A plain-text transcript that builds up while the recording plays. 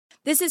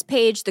This is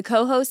Paige, the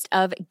co-host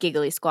of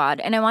Giggly Squad,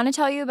 and I want to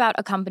tell you about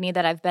a company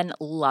that I've been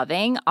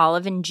loving,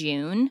 Olive &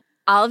 June.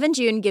 Olive &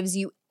 June gives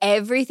you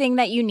everything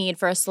that you need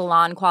for a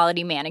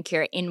salon-quality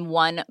manicure in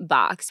one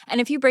box.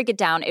 And if you break it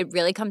down, it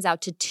really comes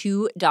out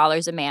to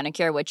 $2 a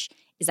manicure, which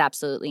is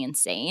absolutely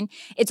insane.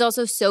 It's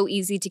also so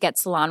easy to get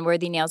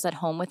salon-worthy nails at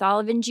home with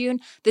Olive & June.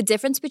 The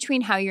difference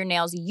between how your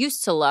nails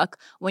used to look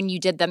when you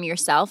did them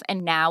yourself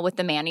and now with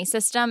the Mani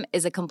system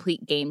is a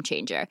complete game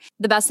changer.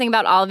 The best thing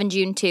about Olive &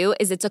 June, too,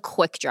 is it's a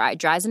quick dry.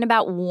 Dries in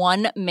about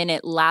 1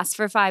 minute, lasts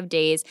for 5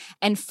 days,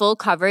 and full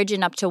coverage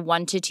in up to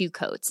 1 to 2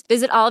 coats.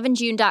 Visit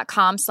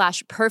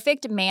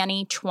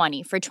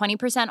oliveandjune.com/perfectmani20 for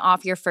 20%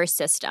 off your first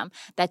system.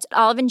 That's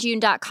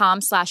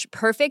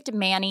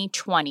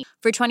oliveandjune.com/perfectmani20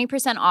 for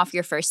 20% off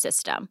your first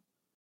system.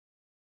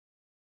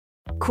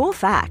 Cool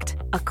fact,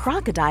 a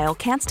crocodile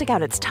can't stick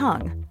out its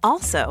tongue.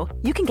 Also,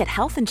 you can get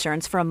health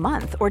insurance for a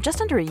month or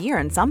just under a year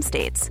in some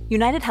states.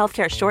 United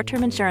Healthcare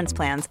short-term insurance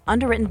plans,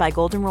 underwritten by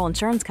Golden Rule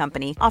Insurance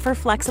Company, offer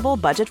flexible,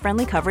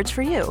 budget-friendly coverage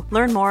for you.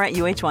 Learn more at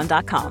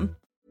uh1.com.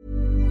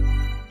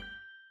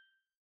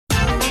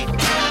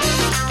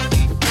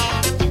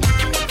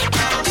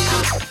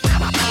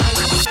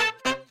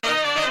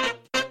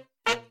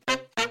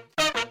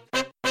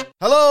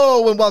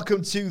 Hello and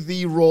welcome to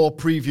the Raw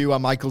Preview.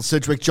 I'm Michael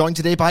Sidgwick, joined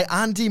today by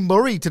Andy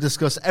Murray to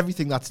discuss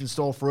everything that's in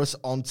store for us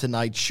on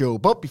tonight's show.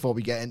 But before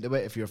we get into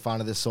it, if you're a fan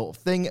of this sort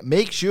of thing,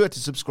 make sure to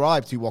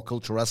subscribe to What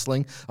Culture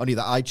Wrestling on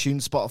either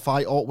iTunes,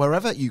 Spotify, or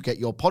wherever you get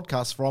your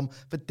podcasts from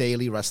for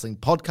daily wrestling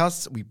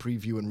podcasts. We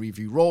preview and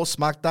review Raw,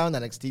 SmackDown,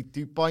 NXT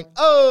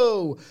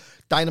 2.0,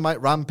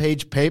 Dynamite,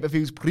 Rampage,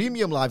 pay-per-views,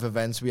 premium live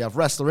events. We have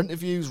wrestler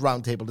interviews,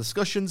 roundtable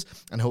discussions,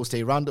 and host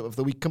a roundup of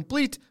the week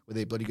complete with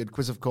a bloody good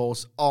quiz, of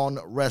course, on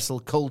Wrestle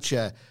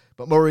Culture.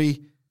 But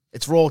Murray,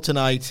 it's Raw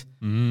tonight.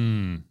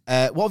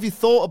 What have you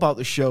thought about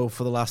the show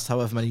for the last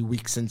however many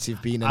weeks since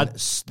you've been in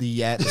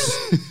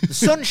the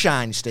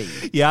Sunshine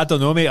State? Yeah, I don't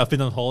know, mate. I've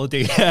been on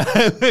holiday.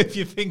 If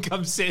you think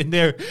I'm sitting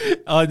there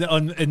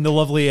in the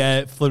lovely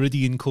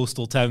Floridian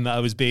coastal town that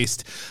I was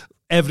based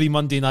every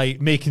Monday night,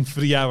 making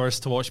 3 hours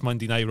to watch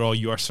Monday Night Raw,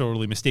 you are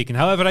sorely mistaken.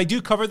 However, I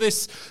do cover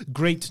this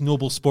great,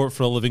 noble sport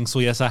for a living, so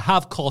yes, I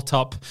have caught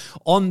up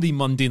on the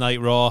Monday Night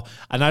Raw,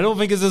 and I don't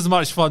think it's as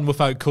much fun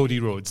without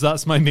Cody Rhodes.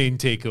 That's my main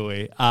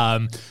takeaway.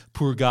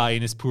 Poor guy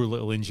and his poor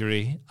little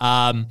injury.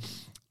 I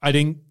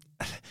think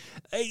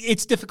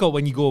it's difficult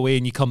when you go away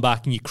and you come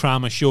back and you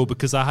cram a show,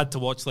 because I had to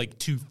watch like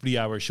 2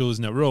 3-hour shows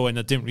in a row and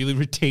I didn't really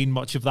retain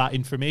much of that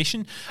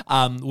information,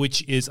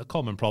 which is a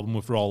common problem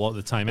with Raw a lot of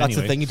the time. That's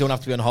the thing, you don't have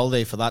to be on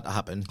holiday for that to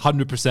happen.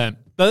 100%.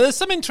 But there's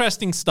some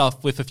interesting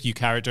stuff with a few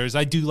characters.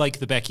 I do like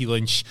the Becky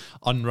Lynch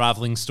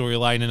unraveling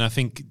storyline, and I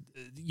think,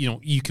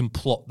 you can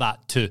plot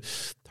that to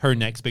her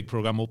next big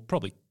program. We'll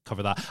probably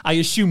cover that. I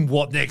assume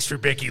What Next for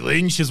Becky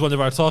Lynch is one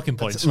of our talking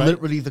points, that's right?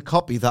 Literally the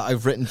copy that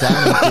I've written down.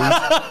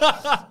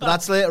 But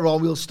that's later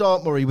on. We'll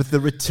start, Murray, with the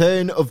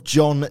return of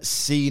John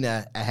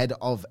Cena ahead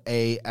of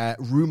a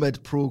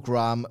rumoured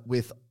program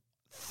with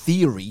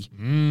Theory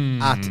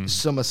at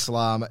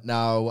SummerSlam.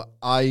 Now,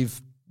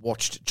 I've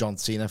watched John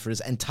Cena for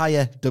his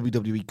entire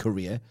WWE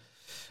career.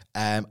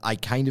 I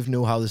kind of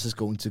know how this is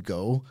going to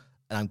go,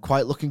 and I'm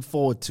quite looking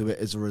forward to it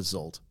as a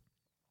result.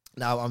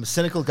 Now, I'm a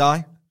cynical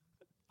guy.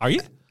 Are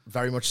you?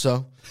 Very much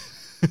so.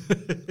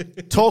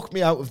 Talk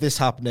me out of this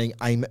happening.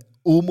 I'm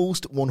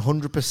almost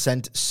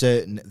 100%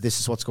 certain this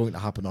is what's going to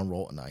happen on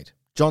Raw tonight.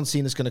 John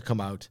Cena's going to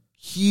come out.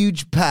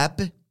 Huge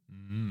pep.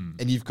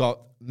 And you've got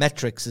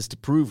metrics as to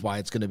prove why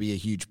it's going to be a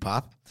huge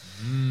pep.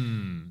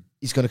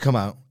 He's going to come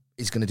out.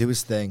 He's going to do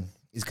his thing.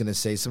 He's going to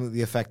say something to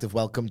the effect of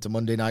 "Welcome to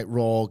Monday Night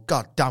Raw."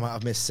 God damn it,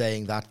 I've missed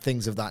saying that.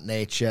 Things of that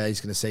nature.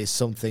 He's going to say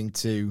something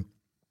to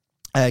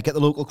get the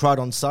local crowd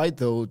on side,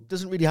 though.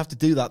 Doesn't really have to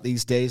do that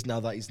these days now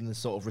that he's in the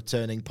sort of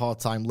returning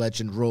part-time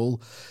legend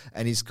role.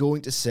 And he's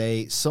going to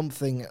say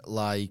something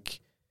like,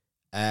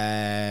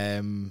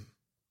 since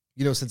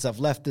I've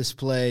left this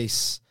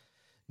place,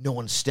 no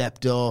one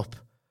stepped up.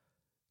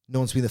 No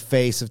one's been the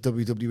face of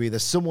WWE.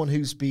 There's someone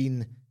who's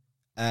been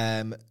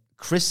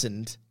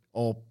christened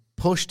or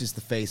pushed as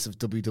the face of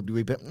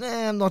WWE, but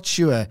I'm not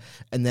sure.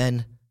 And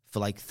then for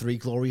like 3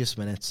 glorious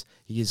minutes,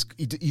 he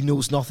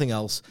knows nothing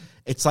else.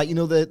 It's like,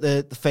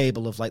 the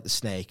fable of like the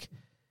snake.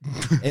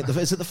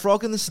 Is it the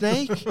frog and the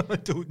snake? I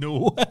don't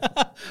know.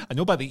 I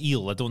know about the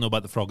eel. I don't know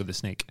about the frog or the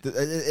snake.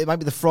 It might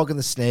be the frog and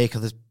the snake, or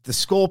the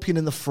scorpion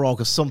and the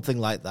frog, or something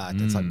like that.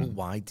 It's like, well,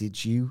 why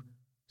did you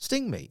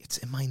sting me? It's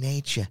in my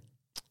nature.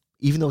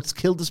 Even though it's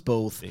killed us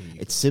both,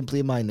 it's simply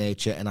in my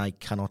nature, and I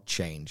cannot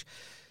change.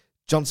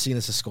 John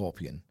Cena's a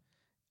scorpion.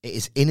 It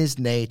is in his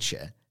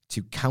nature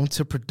to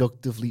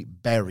counterproductively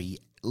bury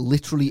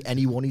literally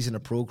anyone he's in a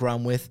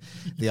program with.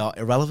 They are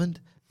irrelevant.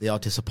 They are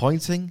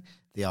disappointing.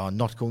 They are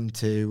not going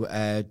to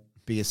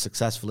be as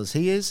successful as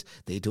he is.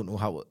 They don't know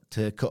how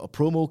to cut a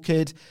promo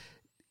kid.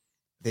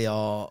 They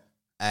are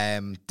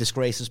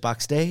disgraces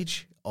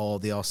backstage, or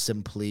they are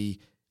simply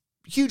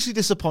hugely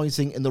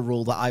disappointing in the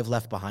role that I've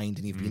left behind,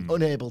 and you've been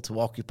unable to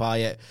occupy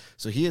it.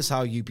 So here's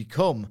how you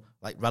become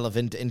like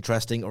relevant,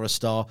 interesting, or a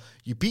star.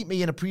 You beat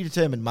me in a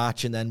predetermined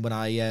match, and then when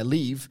I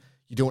leave,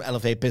 you don't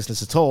elevate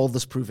business at all,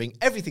 thus proving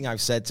everything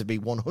I've said to be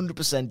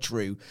 100%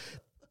 true.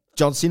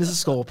 John Cena's a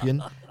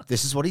scorpion.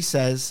 This is what he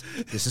says.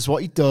 This is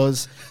what he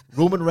does.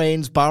 Roman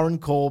Reigns, Baron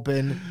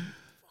Corbin,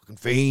 fucking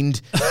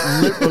fiend.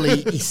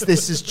 Literally,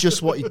 this is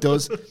just what he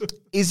does.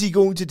 Is he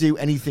going to do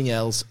anything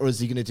else, or is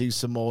he going to do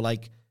some more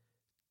like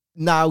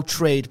now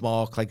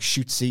trademark, like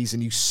shoot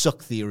season, you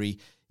suck theory?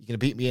 You're going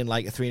to beat me in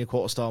like a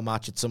 3.25 star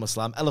match at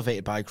SummerSlam,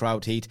 elevated by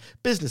crowd heat.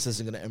 Business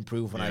isn't going to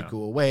improve when I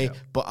go away,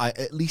 but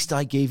at least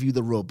I gave you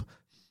the rub,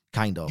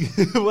 kind of.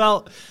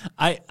 Well,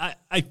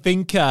 I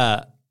think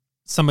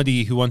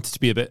somebody who wanted to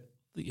be a bit,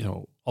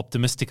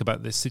 optimistic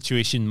about this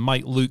situation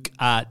might look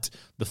at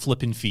the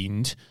flippin'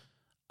 Fiend.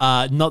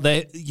 Not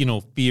that,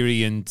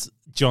 Theory and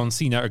John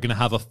Cena are going to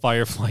have a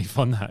Firefly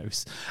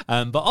Funhouse.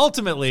 But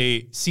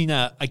ultimately,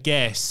 Cena, I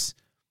guess,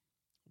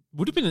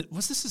 would have been...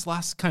 Was this his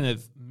last kind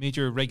of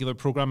major regular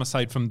program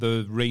aside from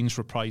the Reigns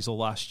reprisal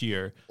last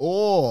year?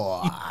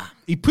 Oh.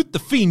 He put the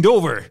Fiend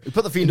over. He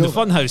put the Fiend in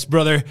over. the Funhouse,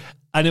 brother.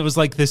 And it was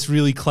like this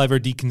really clever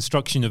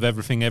deconstruction of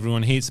everything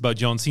everyone hates about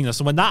John Cena.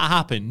 So when that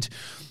happened,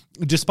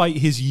 despite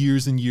his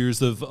years and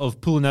years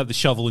of pulling out the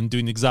shovel and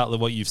doing exactly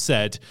what you've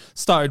said,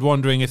 started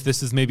wondering if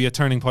this is maybe a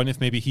turning point, if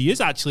maybe he is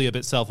actually a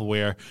bit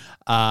self-aware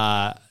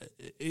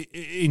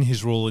in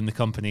his role in the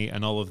company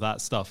and all of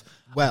that stuff.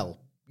 Well,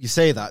 you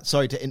say that.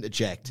 Sorry to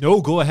interject.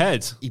 No, go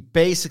ahead. He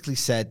basically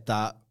said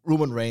that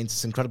Roman Reigns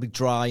is incredibly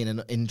dry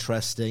and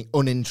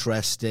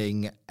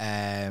uninteresting,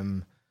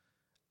 and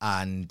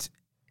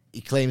he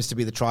claims to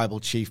be the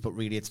tribal chief, but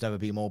really it's never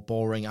been more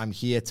boring. I'm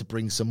here to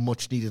bring some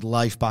much-needed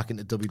life back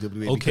into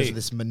WWE because of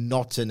this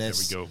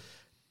monotonous,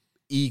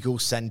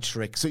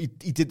 egocentric... So he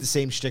did the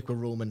same shtick with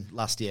Roman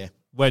last year.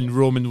 When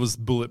Roman was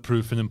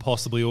bulletproof and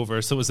impossibly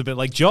over. So it was a bit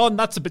like, John,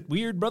 that's a bit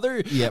weird,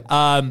 brother. Yep.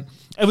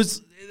 It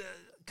was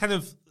kind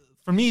of,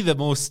 for me, the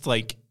most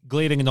like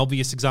glaring and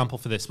obvious example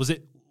for this. Was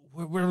it...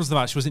 Where was the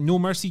match? Was it No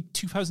Mercy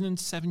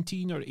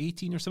 2017 or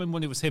 18 or something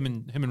when it was him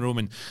and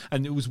Roman,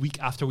 and it was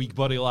week after week,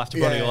 burial after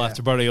burial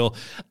after burial,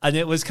 and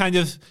it was kind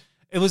of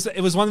it was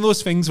one of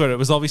those things where it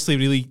was obviously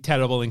really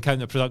terrible and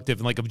counterproductive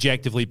and like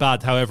objectively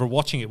bad. However,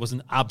 watching it was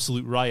an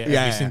absolute riot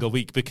every single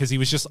week because he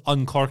was just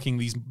uncorking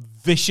these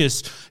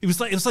vicious. It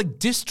was like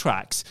diss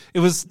tracks.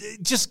 It was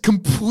just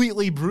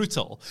completely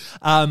brutal.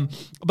 But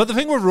the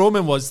thing with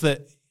Roman was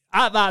that,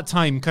 at that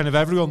time, kind of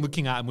everyone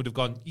looking at him would have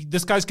gone,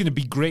 this guy's going to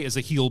be great as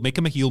a heel. Make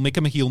him a heel, make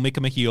him a heel, make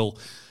him a heel.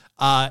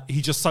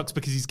 He just sucks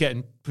because he's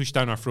getting pushed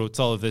down our throats,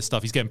 all of this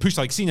stuff. He's getting pushed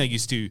like Cena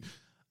used to.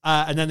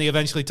 And then they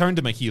eventually turned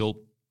him a heel,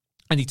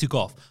 and he took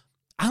off.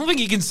 I don't think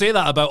you can say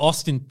that about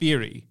Austin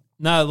Theory.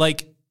 Now,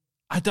 like,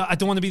 I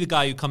don't want to be the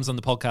guy who comes on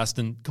the podcast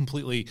and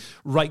completely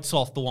writes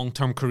off the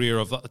long-term career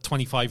of a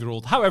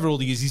 25-year-old. However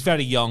old he is, he's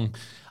very young.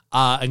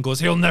 And goes,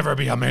 he'll never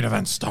be a main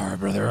event star,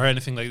 brother, or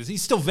anything like this.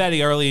 He's still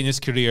very early in his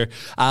career.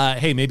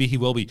 Hey, maybe he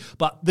will be.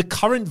 But the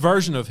current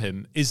version of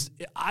him is,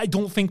 I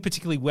don't think,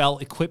 particularly well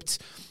equipped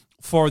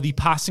for the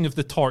passing of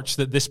the torch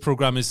that this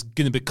program is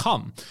going to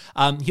become.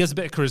 He has a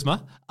bit of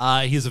charisma.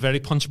 He has a very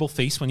punchable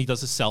face when he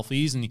does his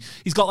selfies. And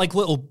he's got like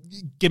little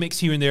gimmicks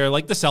here and there,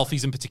 like the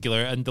selfies in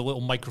particular, and the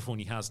little microphone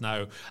he has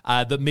now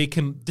that make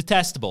him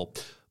detestable.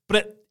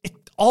 But it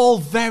all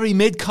very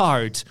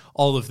mid-card,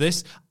 all of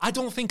this. I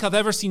don't think I've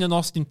ever seen an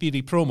Austin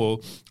Theory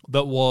promo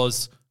that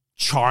was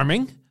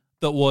charming,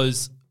 that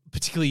was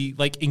particularly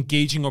like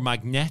engaging or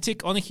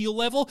magnetic on a heel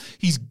level.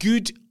 He's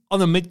good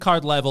on a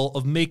mid-card level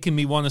of making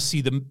me want to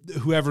see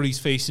whoever he's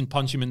facing,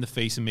 punch him in the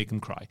face and make him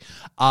cry.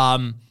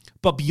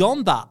 But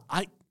beyond that,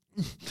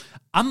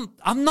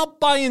 I'm not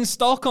buying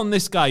stock on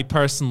this guy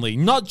personally.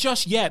 Not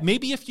just yet.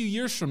 Maybe a few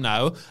years from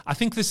now. I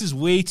think this is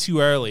way too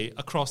early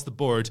across the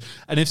board.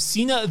 And if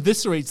Cena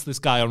eviscerates this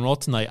guy on Raw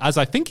tonight, as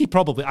I think he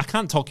probably... I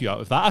can't talk you out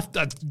of that.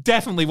 That's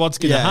definitely what's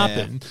going to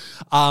happen.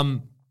 Yeah.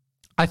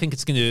 I think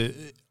it's going to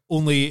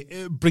only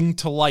bring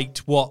to light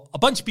what a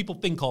bunch of people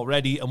think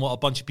already and what a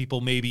bunch of people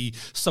maybe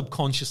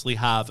subconsciously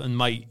have and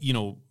might,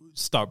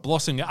 start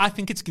blossoming. I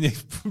think it's going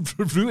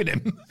to ruin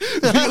him.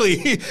 Really.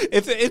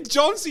 If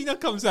John Cena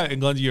comes out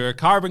and goes, you're a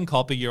carbon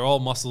copy, you're all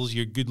muscles,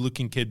 you're a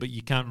good-looking kid, but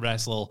you can't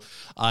wrestle,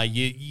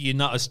 you're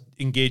not as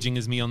engaging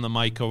as me on the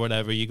mic or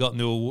whatever, you got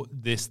no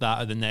this,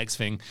 that, or the next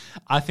thing,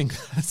 I think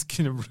that's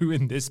going to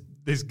ruin this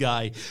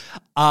guy.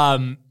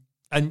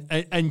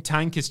 And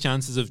tank his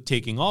chances of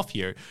taking off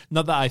here.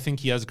 Not that I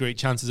think he has great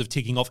chances of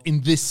taking off in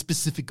this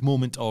specific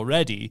moment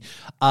already.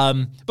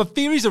 But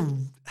Theory's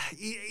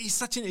he's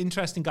such an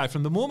interesting guy.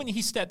 From the moment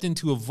he stepped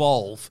into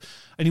Evolve,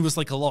 and he was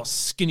like a lot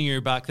skinnier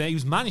back then. He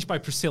was managed by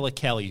Priscilla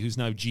Kelly, who's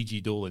now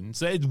Gigi Dolan.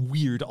 So it had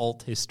weird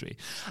alt history.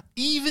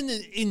 Even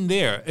in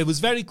there, it was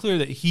very clear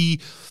that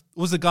he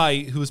was a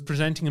guy who was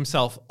presenting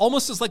himself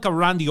almost as like a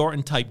Randy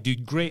Orton type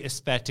dude. Great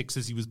aesthetics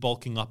as he was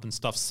bulking up and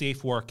stuff,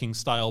 safe working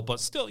style,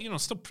 but still,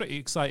 still pretty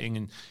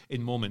exciting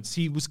in moments.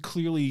 He was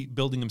clearly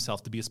building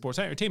himself to be a sports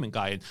entertainment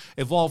guy, and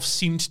Evolve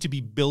seemed to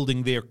be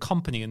building their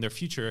company and their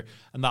future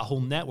and that whole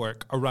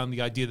network around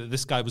the idea that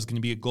this guy was going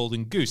to be a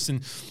golden goose.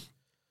 And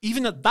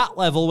even at that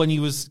level, when he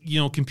was,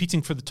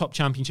 competing for the top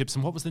championships,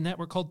 and what was the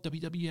network called?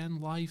 WWN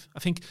Live? I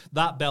think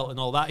that belt and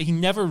all that, he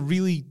never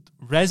really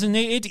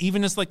resonated,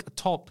 even as like a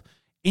top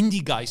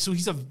indie guy. So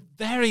he's a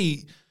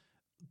very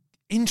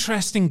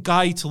interesting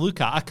guy to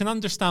look at. I can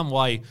understand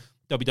why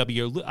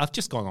WWE, I've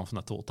just gone off on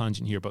a total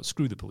tangent here, but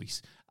screw the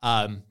police.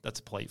 That's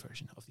a polite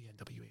version of the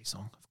NWA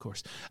song, of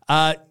course.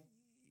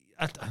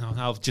 I don't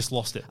know, I've just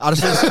lost it.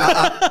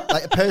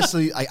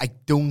 Personally, I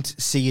don't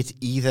see it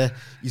either.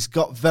 He's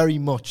got very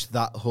much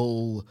that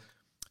whole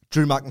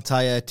Drew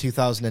McIntyre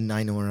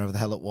 2009 or whatever the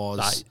hell it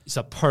was. It's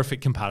a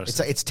perfect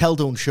comparison. It's tell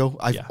don't show.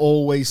 I've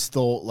always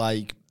thought,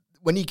 like,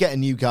 when you get a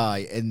new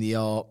guy and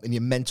you're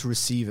meant to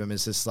receive him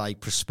as this like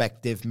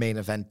prospective main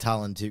event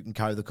talent who can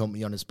carry the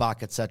company on his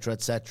back, etc.,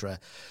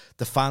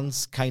 the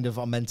fans kind of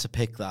are meant to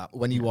pick that.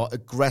 When you are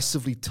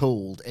aggressively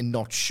told and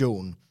not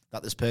shown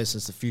that this person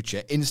is the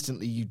future,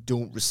 instantly you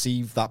don't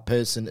receive that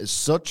person as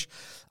such.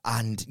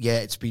 And yeah,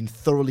 it's been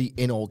thoroughly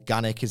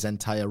inorganic, his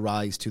entire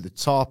rise to the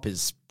top,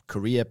 his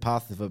career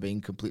path, if I'm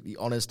being completely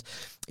honest.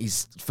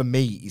 For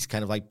me, he's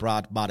kind of like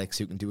Brad Maddox,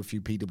 who can do a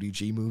few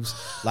PWG moves.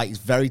 Like, he's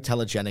very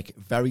telegenic,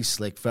 very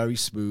slick, very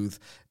smooth.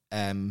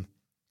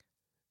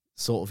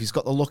 Sort of, he's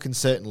got the look in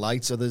certain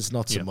lights, others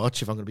not so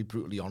much, if I'm going to be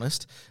brutally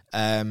honest.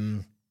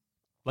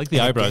 Like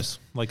the eyebrows,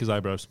 like his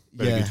eyebrows.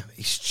 Very good.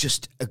 He's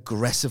just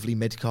aggressively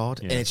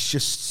mid-card, and it's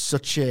just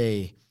such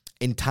a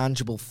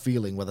intangible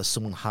feeling whether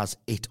someone has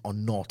it or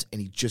not,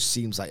 and he just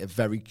seems like a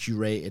very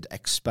curated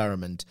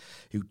experiment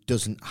who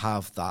doesn't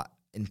have that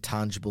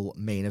intangible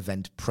main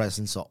event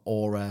presence or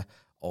aura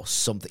or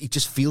something. He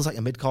just feels like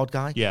a mid-card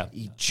guy. Yeah,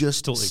 he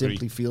just totally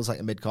simply feels like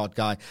a mid-card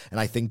guy, and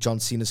I think John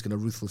Cena's going to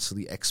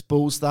ruthlessly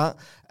expose that.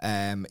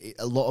 A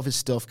lot of his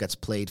stuff gets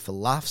played for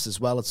laughs as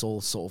well. It's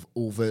all sort of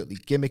overtly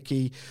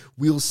gimmicky.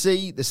 We'll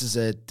see. This is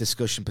a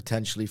discussion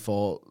potentially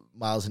for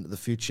miles into the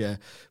future,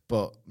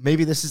 but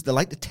maybe they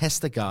like to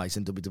test the guys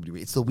in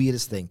WWE. It's the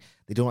weirdest thing.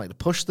 They don't like to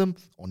push them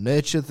or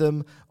nurture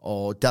them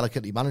or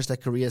delicately manage their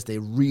careers. They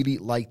really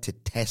like to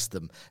test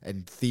them.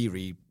 In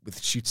theory,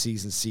 with shoot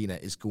season, Cena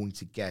is going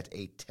to get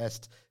a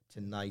test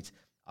tonight,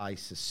 I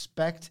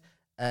suspect.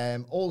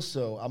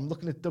 Also, I'm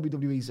looking at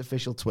WWE's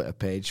official Twitter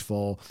page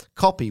for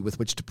copy with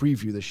which to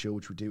preview the show,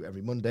 which we do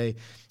every Monday,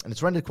 and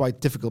it's rendered quite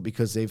difficult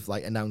because they've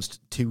announced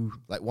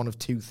one of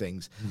two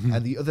things,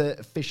 and the other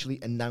officially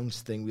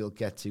announced thing we'll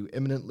get to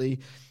imminently.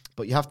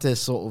 But you have to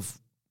sort of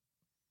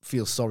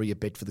feel sorry a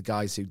bit for the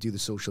guys who do the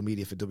social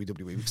media for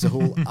WWE,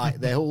 because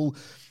their whole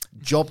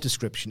job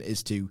description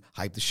is to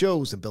hype the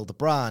shows and build the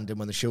brand, and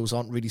when the shows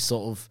aren't really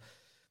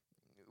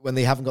when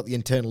they haven't got the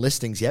internal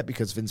listings yet,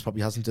 because Vince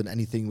probably hasn't done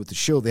anything with the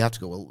show, they have to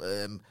go,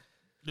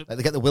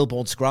 they get the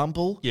Wilborn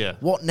Scramble. Yeah.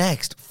 What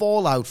next?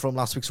 Fallout from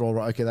last week's Raw.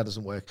 Right, okay, that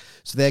doesn't work.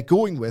 So they're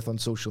going with, on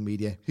social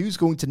media, who's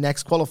going to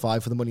next qualify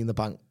for the Money in the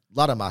Bank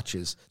ladder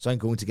matches. So I'm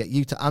going to get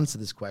you to answer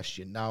this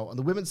question. Now, on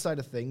the women's side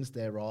of things,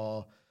 there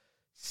are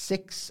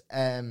 6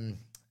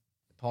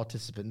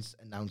 participants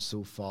announced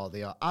so far.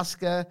 They are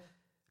Asuka,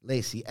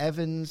 Lacey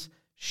Evans,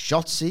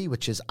 Shotzi,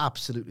 which is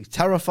absolutely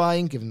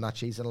terrifying, given that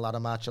she's in a ladder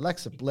match,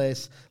 Alexa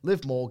Bliss,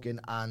 Liv Morgan,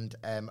 and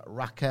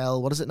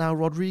Raquel, what is it now,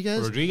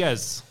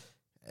 Rodriguez?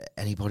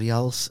 Anybody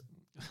else?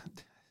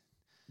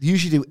 They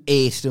usually do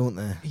 8, don't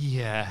they?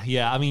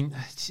 Yeah. I mean,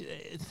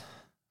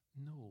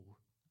 no.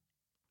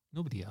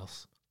 Nobody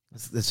else.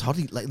 There's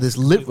hardly, there's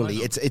literally,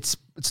 it's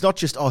not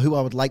just, who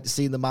I would like to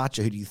see in the match,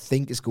 or who do you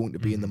think is going to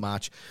be in the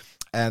match.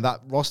 And that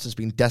roster's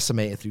been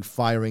decimated through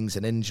firings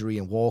and injury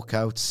and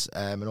walkouts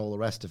and all the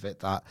rest of it,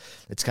 that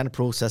it's kind of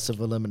process of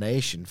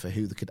elimination for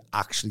who could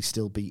actually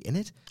still be in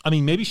it. I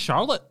mean, maybe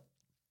Charlotte.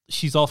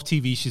 She's off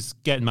TV. She's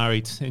getting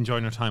married,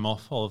 enjoying her time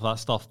off, all of that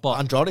stuff. But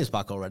Andrade's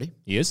back already.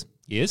 He is.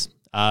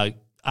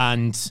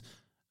 And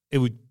it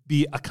would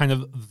be a kind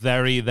of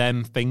very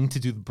them thing to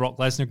do the Brock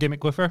Lesnar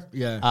gimmick with her.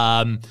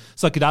 Yeah.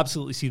 So I could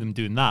absolutely see them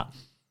doing that.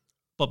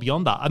 But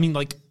beyond that, I mean,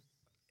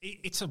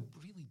 it's a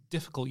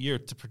difficult year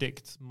to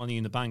predict Money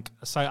in the Bank.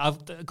 So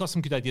I've got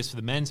some good ideas for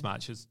the men's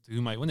matches, who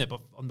might win it,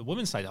 but on the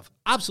women's side, I've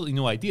absolutely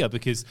no idea,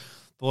 because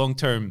the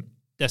long-term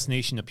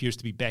destination appears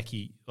to be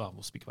Becky. Well,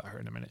 we'll speak about her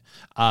in a minute.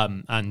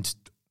 And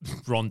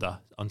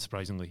Ronda,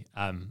 unsurprisingly.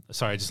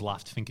 Sorry, I just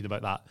laughed thinking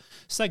about that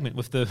segment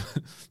with the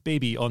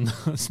baby on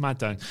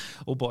SmackDown.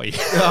 Oh boy.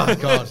 Oh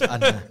God,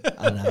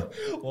 I know.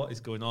 What is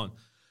going on?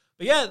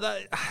 But yeah,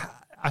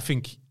 I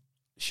think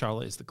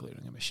Charlotte is the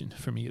glaring omission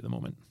for me at the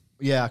moment.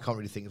 Yeah, I can't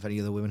really think of any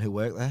other women who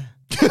work there.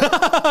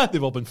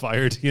 They've all been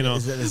fired, you know.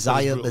 Is it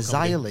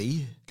Xia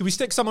Li? Can we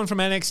stick someone from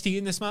NXT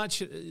in this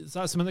match? Is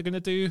that something they're going to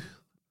do?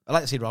 I'd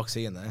like to see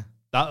Roxy in there.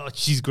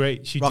 She's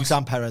great.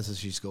 Roxanne Perez, as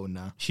she's going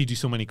now. She'd do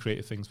so many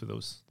creative things with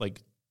those,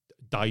 like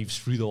dives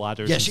through the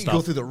ladders. Yeah, and she stuff. could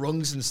go through the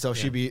rungs and stuff.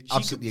 Yeah. She'd be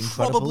absolutely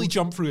incredible. Probably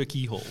jump through a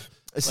keyhole.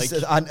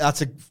 And that's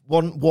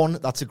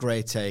that's a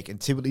great take, and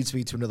two, it leads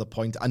me to another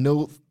point. I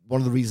know one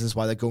of the reasons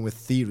why they're going with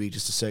Theory,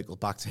 just to circle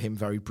back to him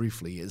very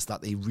briefly, is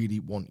that they really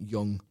want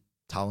young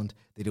talent.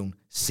 They don't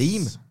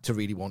seem to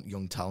really want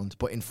young talent,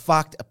 but in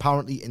fact,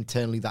 apparently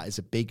internally, that is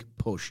a big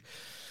push.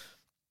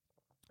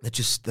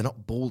 They're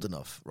not bold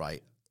enough,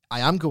 right?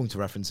 I am going to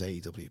reference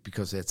AEW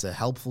because it's a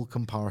helpful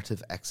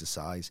comparative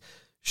exercise.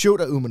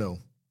 Shota Umino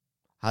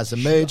has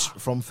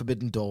emerged from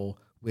Forbidden Door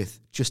with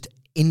just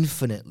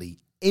infinitely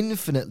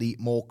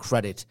more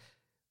credit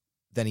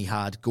than he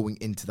had going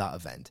into that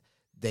event.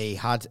 They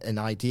had an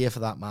idea for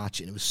that match,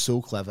 and it was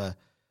so clever.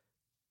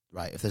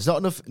 Right, if there's not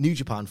enough New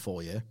Japan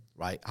for you,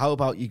 right, how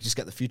about you just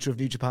get the future of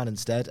New Japan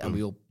instead, and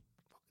we'll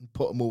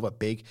put him over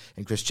big.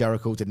 And Chris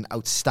Jericho did an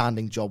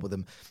outstanding job with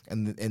him.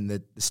 And in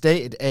the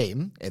stated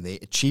aim, and they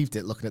achieved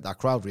it looking at that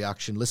crowd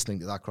reaction, listening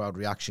to that crowd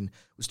reaction,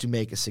 was to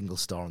make a single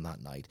star on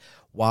that night.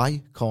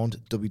 Why can't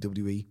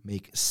WWE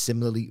make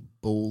similarly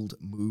bold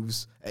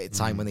moves at a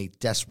time when they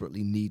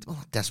desperately need,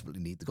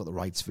 they've got the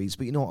rights fees,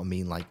 but you know what I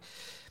mean? Like,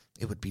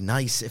 it would be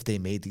nice if they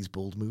made these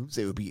bold moves.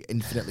 It would be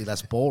infinitely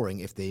less boring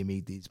if they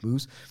made these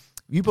moves.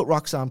 You put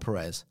Roxanne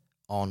Perez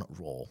on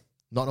Raw.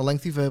 Not a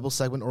lengthy verbal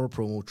segment or a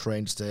promo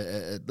train, just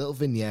a little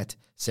vignette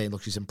saying,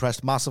 look, she's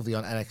impressed massively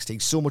on NXT,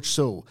 so much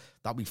so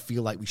that we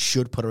feel like we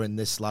should put her in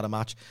this ladder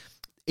match.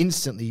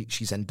 Instantly,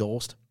 she's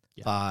endorsed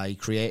by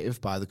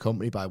creative, by the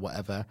company, by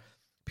whatever.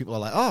 People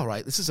are like, oh,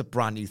 right, this is a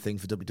brand new thing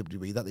for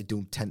WWE that they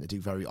don't tend to do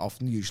very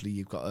often. Usually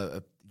you've got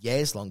a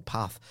years-long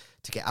path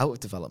to get out of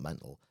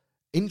developmental.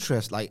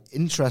 Interest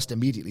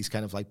immediately is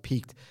kind of like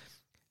peaked.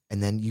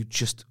 And then you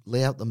just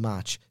lay out the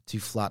match to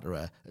flatter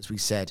her. As we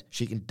said,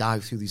 she can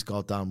dive through these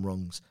goddamn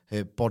rungs.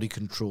 Her body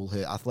control,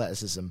 her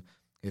athleticism,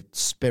 her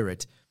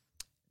spirit,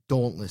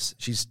 dauntless.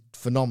 She's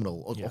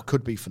phenomenal, or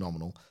could be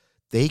phenomenal.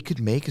 They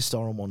could make a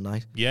star on one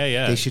night.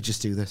 Yeah. They should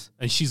just do this.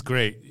 And she's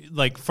great.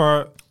 Like,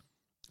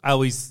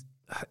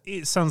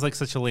 it sounds like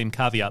such a lame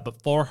caveat,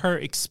 but for her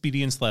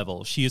experience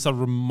level, she is a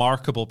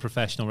remarkable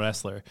professional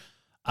wrestler.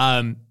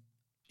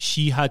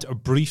 She had a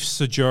brief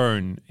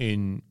sojourn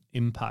in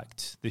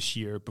Impact this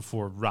year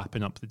before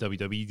wrapping up the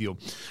WWE deal,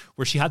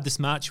 where she had this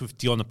match with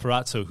Deonna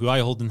Purrazzo, who I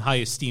hold in high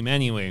esteem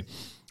anyway.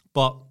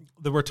 But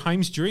there were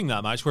times during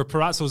that match where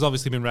Purrazzo has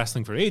obviously been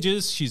wrestling for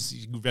ages.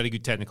 She's a very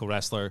good technical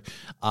wrestler,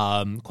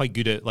 quite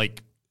good at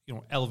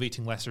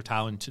elevating lesser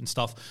talent and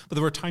stuff. But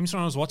there were times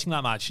when I was watching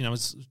that match and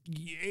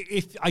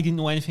if I didn't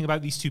know anything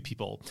about these two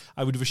people,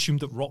 I would have assumed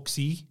that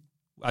Roxy,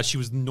 as she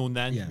was known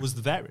then, was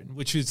the veteran,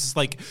 which is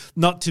like,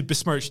 not to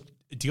besmirch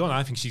Deonna,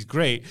 I think she's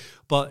great,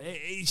 but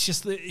it's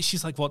just,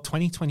 she's like,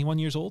 20, 21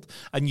 years old?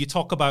 And you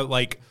talk about,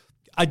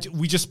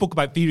 we just spoke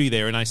about Theory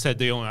there, and I said,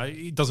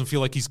 it doesn't feel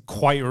like he's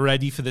quite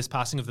ready for this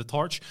passing of the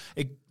torch.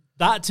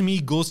 That, to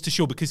me, goes to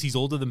show, because he's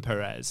older than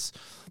Perez,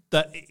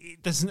 that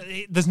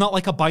there's not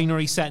like a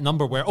binary set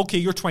number where, okay,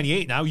 you're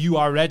 28 now, you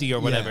are ready, or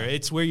whatever. Yeah.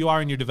 It's where you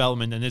are in your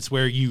development, and it's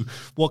where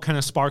what kind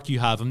of spark you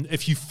have, and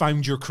if you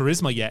found your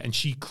charisma yet, and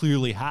she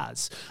clearly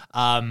has.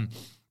 I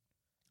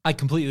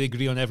completely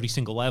agree on every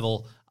single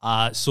level.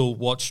 So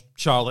watch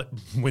Charlotte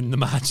win the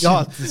match.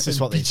 Yeah, this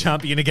is what they do.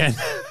 Champion again.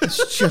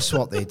 It's just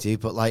what they do,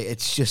 but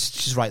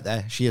she's right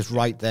there. She is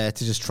right there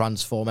to just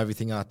transform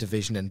everything in that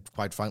division, and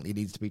quite frankly, it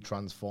needs to be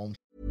transformed.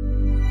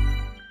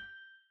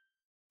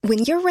 When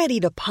you're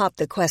ready to pop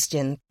the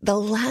question, the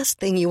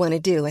last thing you want to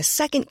do is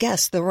second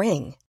guess the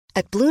ring.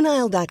 At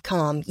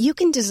BlueNile.com, you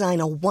can design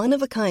a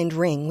one-of-a-kind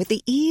ring with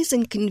the ease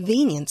and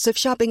convenience of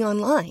shopping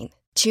online.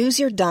 Choose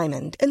your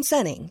diamond and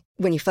setting.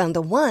 When you find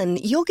the one,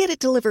 you'll get it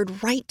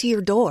delivered right to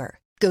your door.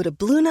 Go to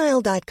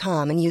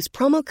BlueNile.com and use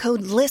promo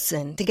code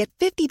LISTEN to get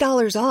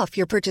 $50 off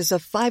your purchase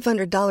of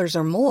 $500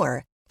 or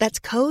more. That's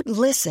code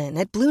LISTEN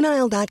at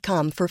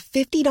BlueNile.com for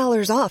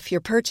 $50 off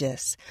your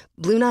purchase.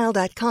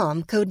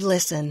 BlueNile.com, code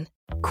LISTEN.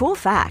 Cool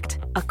fact,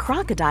 a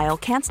crocodile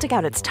can't stick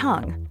out its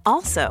tongue.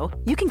 Also,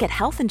 you can get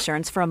health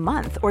insurance for a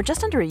month or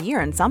just under a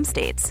year in some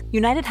states.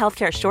 United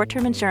Healthcare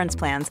short-term insurance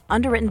plans,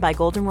 underwritten by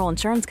Golden Rule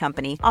Insurance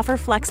Company, offer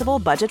flexible,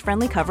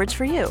 budget-friendly coverage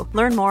for you.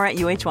 Learn more at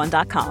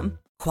uh1.com.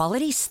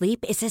 Quality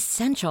sleep is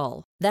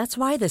essential. That's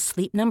why the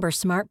Sleep Number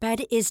Smart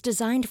Bed is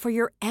designed for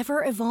your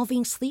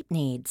ever-evolving sleep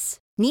needs.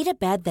 Need a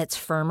bed that's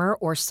firmer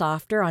or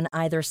softer on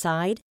either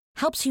side?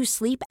 Helps you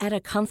sleep at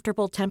a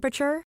comfortable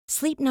temperature?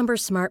 Sleep Number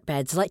Smart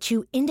Beds let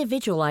you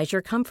individualize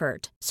your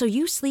comfort, so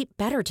you sleep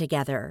better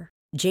together.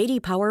 J.D.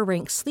 Power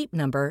ranks Sleep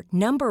Number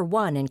number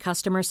 1 in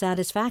customer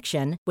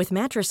satisfaction with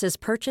mattresses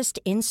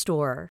purchased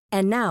in-store.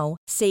 And now,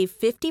 save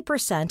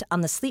 50% on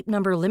the Sleep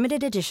Number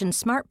Limited Edition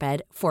Smart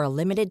Bed for a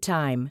limited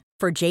time.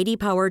 For J.D.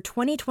 Power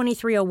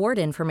 2023 award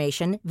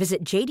information,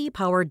 visit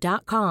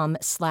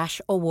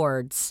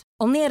jdpower.com/awards.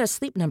 Only at a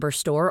Sleep Number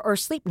store or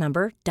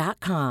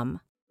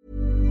sleepnumber.com.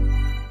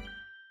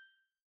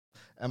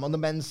 On the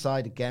men's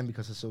side, again,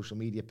 because of social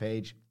media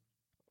page,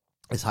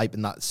 is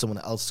hyping that someone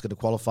else is going to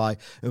qualify.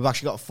 And we've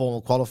actually got a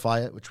formal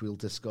qualifier, which we'll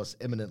discuss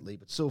imminently.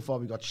 But so far,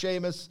 we've got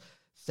Sheamus,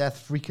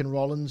 Seth freaking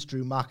Rollins,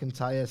 Drew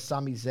McIntyre,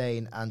 Sami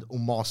Zayn, and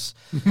Omos,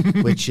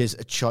 which is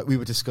a choice. We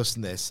were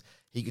discussing this.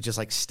 He could just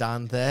like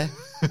stand there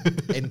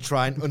and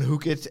try and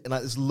unhook it, and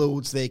like there's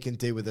loads they can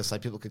do with this.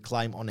 Like people could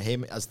climb on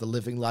him as the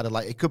living ladder.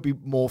 Like it could be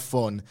more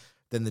fun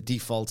than the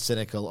default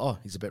cynical, oh,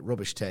 he's a bit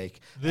rubbish take.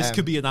 This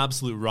could be an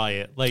absolute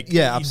riot. Like,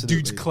 yeah, absolutely.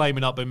 Dudes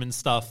climbing up him and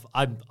stuff.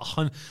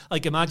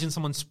 Like, imagine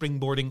someone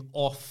springboarding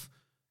off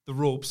the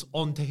ropes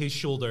onto his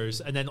shoulders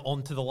and then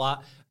onto the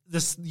lat.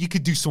 You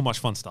could do so much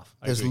fun stuff.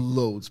 There's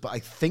loads, but I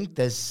think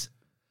there's,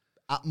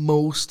 at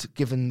most,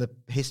 given the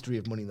history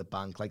of Money in the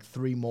Bank, like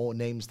 3 more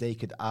names they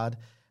could add.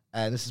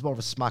 And this is more of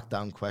a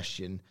SmackDown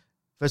question.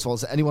 First of all,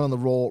 is there anyone on the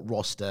Raw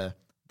roster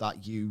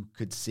that you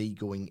could see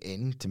going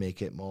in to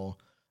make it more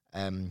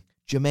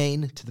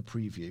germane to the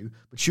preview?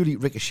 But surely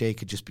Ricochet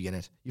could just be in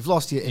it. You've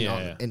lost your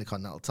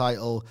Intercontinental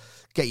title,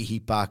 get your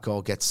heat back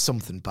or get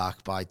something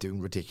back by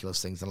doing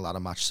ridiculous things in a ladder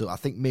match. So I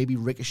think maybe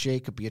Ricochet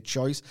could be a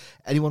choice.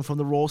 Anyone from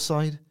the Raw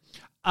side?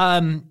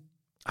 I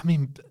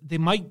mean, they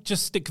might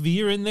just stick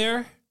Veer in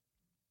there.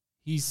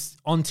 He's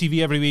on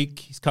TV every week.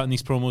 He's cutting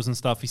these promos and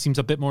stuff. He seems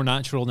a bit more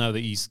natural now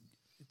that its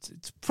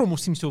promo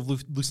seems to have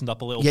loosened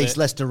up a little bit. Yeah, he's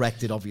less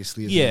directed,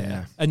 obviously.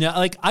 Yeah. And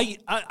like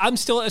I'm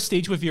still at a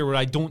stage with Veer where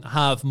I don't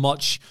have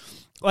much,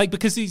 like,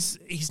 because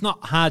he's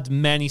not had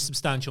many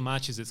substantial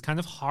matches. It's kind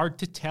of hard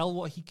to tell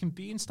what he can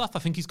be and stuff. I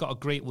think he's got a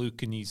great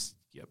look and he's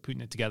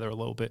putting it together a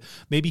little bit.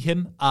 Maybe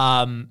him.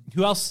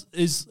 Who else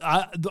is?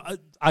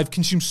 I've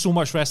consumed so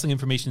much wrestling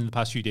information in the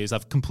past few days.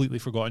 I've completely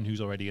forgotten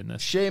who's already in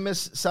this.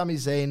 Sheamus, Sami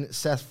Zayn,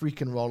 Seth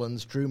freaking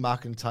Rollins, Drew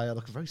McIntyre.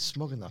 Looking very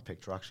smug in that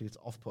picture, actually. It's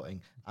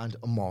off-putting. And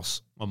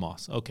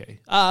Omos. Okay.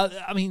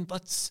 I mean,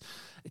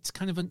 it's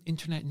kind of an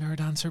internet nerd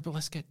answer, but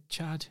let's get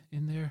Chad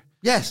in there.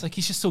 Yes. Like,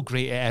 he's just so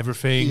great at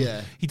everything.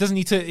 Yeah. He doesn't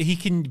need to, he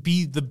can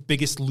be the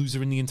biggest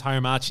loser in the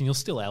entire match and he'll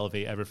still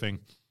elevate everything.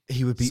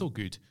 He would be so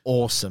good.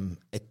 Awesome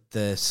at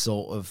the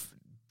sort of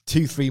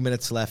 2-3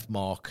 minutes left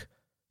mark.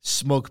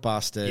 Smug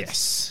bastard.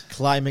 Yes.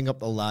 Climbing up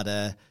the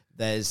ladder.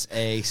 There's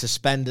a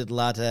suspended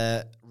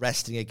ladder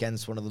resting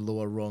against one of the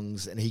lower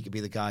rungs, and he could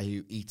be the guy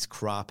who eats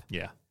crap.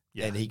 Yeah.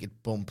 And he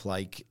could bump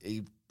like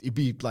he'd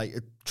be like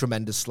a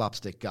tremendous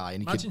slapstick guy.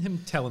 And imagine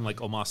him telling like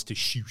Omos to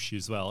shoosh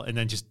as well, and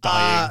then just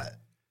dying.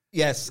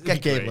 Yes,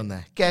 get Gable in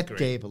there. Get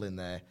Gable in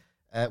there.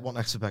 What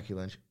next for Becky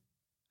Lynch?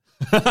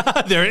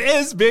 There it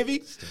is,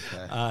 baby.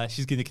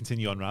 She's going to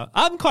continue on route.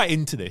 I'm quite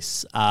into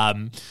this.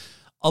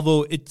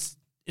 Although it's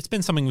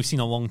been something we've seen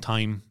a long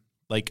time.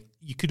 Like,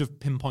 you could have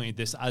pinpointed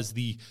this as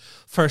the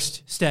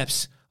first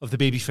steps of the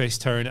babyface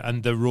turn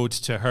and the road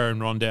to her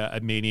and Ronda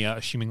at Mania,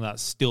 assuming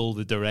that's still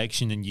the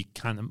direction, and you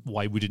can't.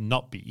 Why would it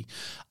not be?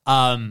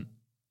 I'm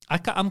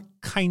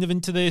kind of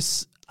into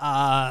this.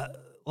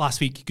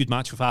 Last week, good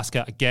match with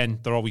Asuka. Again,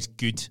 they're always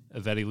good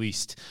at very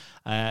least.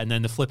 And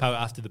then the flip out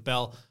after the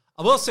bell.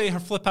 I will say her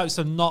flip outs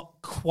are not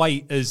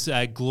quite as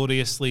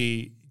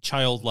gloriously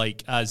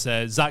childlike as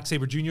Zack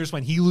Sabre Jr.'s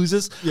when he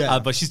loses,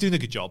 but she's doing a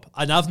good job.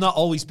 And I've not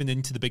always been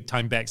into the big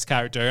time Bex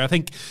character. I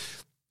think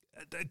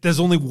there's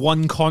only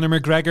one Conor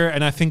McGregor,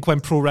 and I think when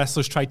pro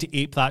wrestlers tried to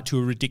ape that to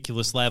a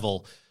ridiculous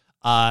level,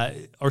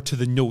 or to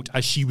the note,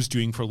 as she was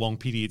doing for long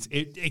periods,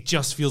 it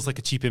just feels like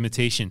a cheap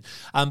imitation.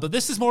 But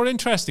this is more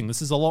interesting.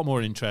 This is a lot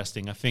more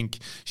interesting. I think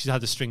she's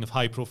had a string of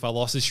high-profile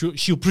losses.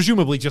 She'll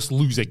presumably just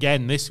lose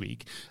again this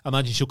week. I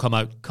imagine she'll come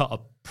out, cut a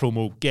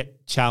promo,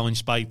 get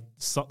challenged by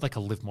like a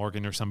Liv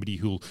Morgan or somebody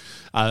who'll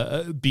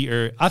beat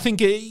her. I think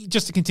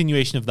just a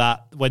continuation of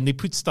that. When they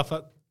put stuff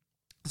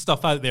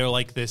out there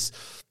like this,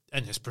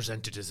 and it's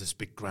presented as this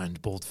big,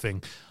 grand, bold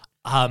thing,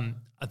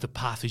 the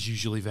path is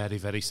usually very,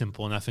 very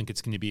simple, and I think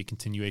it's going to be a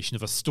continuation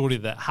of a story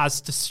that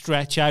has to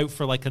stretch out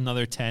for like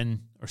another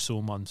 10 or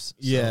so months. So.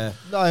 Yeah,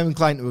 no, I'm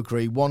inclined to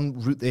agree. One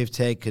route they've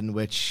taken,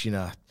 which,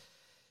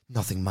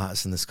 nothing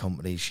matters in this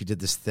company. She did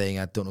this thing,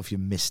 I don't know if you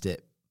missed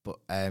it, but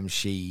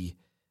she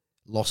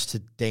lost to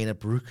Dana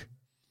Brooke.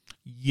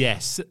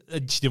 Yes,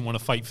 she didn't want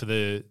to fight for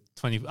the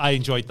 20. I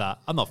enjoyed that.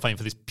 I'm not fighting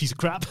for this piece of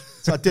crap.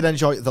 So I did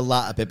enjoy the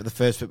latter bit, but the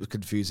first bit was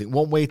confusing.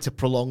 One way to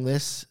prolong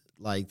this,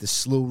 like the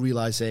slow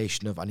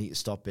realization of I need to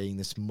stop being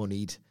this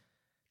moneyed,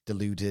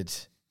 deluded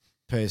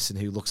person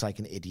who looks like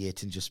an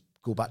idiot and just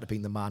go back to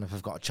being the man if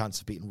I've got a chance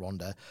of beating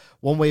Ronda.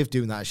 One way of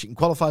doing that is she can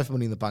qualify for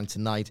Money in the Bank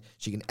tonight.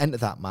 She can enter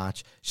that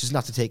match. She doesn't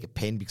have to take a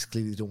pin because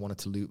clearly they don't want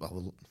her to lose.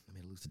 Well,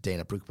 lose to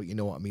Dana Brooke, but you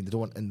know what I mean. They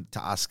don't want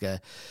to ask her.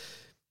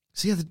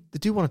 So yeah, they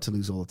do want her to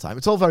lose all the time.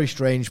 It's all very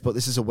strange, but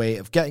this is a way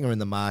of getting her in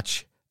the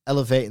match,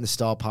 elevating the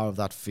star power of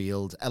that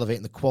field,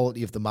 elevating the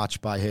quality of the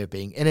match by her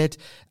being in it,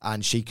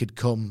 and she could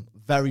come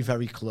very,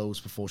 very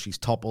close before she's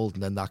toppled,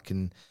 and then that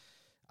can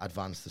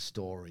advance the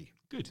story.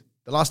 Good.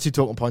 The last 2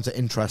 talking points are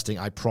interesting,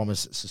 I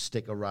promise, so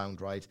stick around,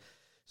 right?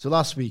 So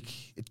last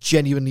week, a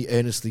genuinely,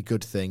 earnestly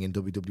good thing in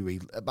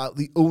WWE. About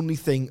the only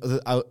thing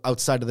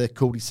outside of the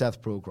Cody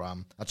Seth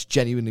program that's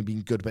genuinely been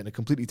good, but in a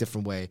completely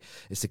different way,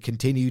 is the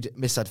continued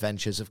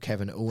misadventures of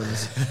Kevin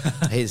Owens.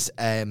 His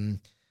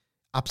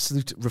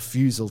absolute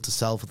refusal to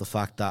sell for the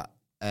fact that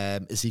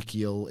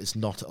Ezekiel is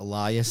not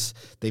Elias.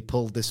 They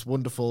pulled this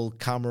wonderful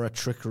camera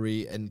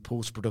trickery and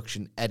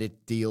post-production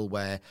edit deal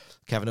where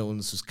Kevin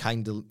Owens was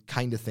kind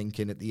of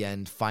thinking at the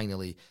end,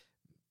 finally,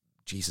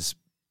 Jesus,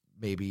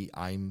 maybe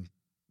I'm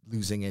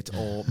losing it,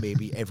 or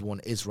maybe everyone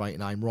is right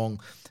and I'm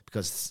wrong,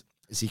 because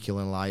Ezekiel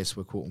and Elias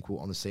were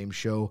quote-unquote on the same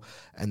show.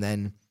 And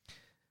then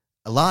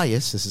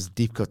Elias, this is a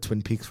deep cut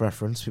Twin Peaks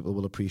reference, people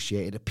will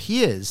appreciate it,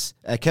 appears,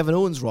 Kevin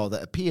Owens rather,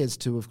 appears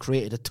to have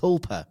created a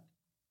tulpa,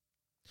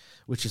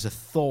 which is a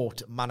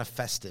thought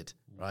manifested,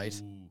 right?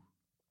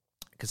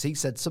 Because he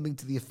said something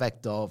to the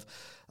effect of,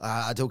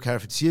 I don't care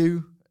if it's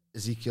you,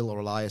 Ezekiel, or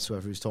Elias,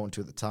 whoever he was talking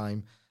to at the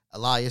time,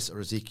 Elias or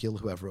Ezekiel,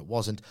 whoever it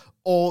wasn't,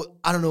 or,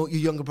 I don't know,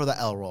 your younger brother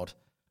Elrod.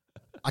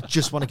 I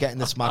just want to get in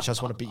this match. I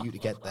just want to beat you to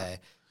get there.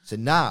 So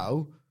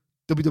now,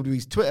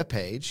 WWE's Twitter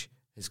page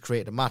has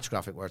created a match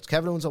graphic where it's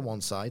Kevin Owens on one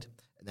side,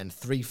 and then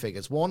three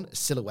figures. One, a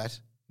silhouette,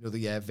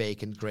 the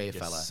vacant grey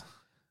fella.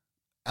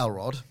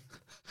 Elrod,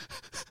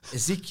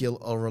 Ezekiel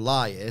or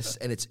Elias,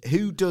 and it's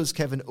who does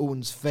Kevin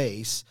Owens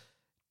face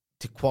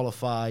to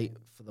qualify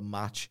for the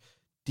match.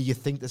 Do you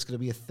think there's going to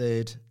be a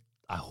third?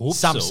 I hope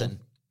Samson.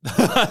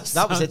 So.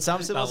 That was it,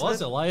 Samson, That wasn't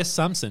was it? Elias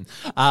Samson.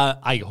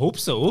 I hope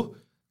so.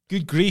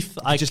 Good grief.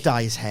 Just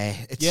dye his hair.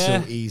 It's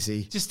so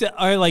easy. Just,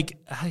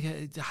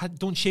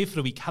 don't shave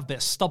for a week, have a bit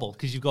of stubble,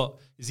 because you've got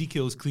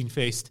Ezekiel's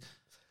clean-faced.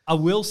 I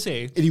will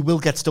say... And he will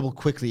get stubble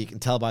quickly, you can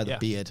tell by the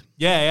beard.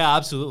 Yeah,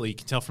 absolutely. You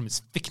can tell from its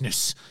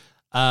thickness.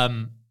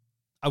 I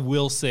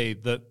will say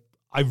that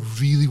I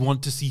really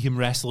want to see him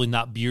wrestle in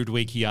that beard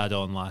wig he had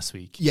on last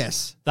week.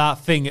 Yes. That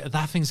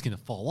thing's going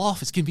to fall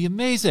off. It's going to be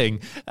amazing.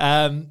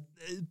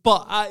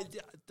 But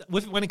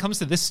when it comes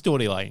to this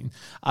storyline,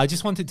 I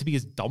just want it to be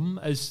as dumb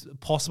as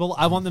possible.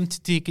 I want them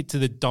to take it to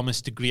the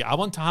dumbest degree. I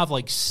want to have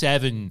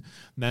 7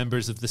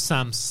 members of the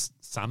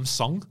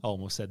Samsung, I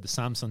almost said the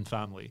Samson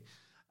family,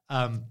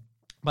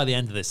 by the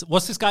end of this.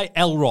 What's this guy?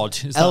 Elrod.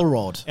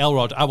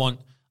 Elrod. I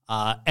want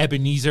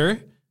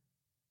Ebenezer.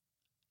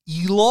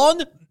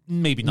 Elon?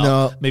 Maybe not.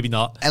 No. Maybe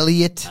not.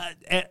 Elliot.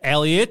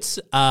 Elliot.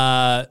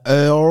 Earl.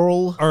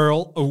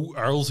 Oh,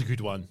 Earl's a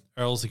good one.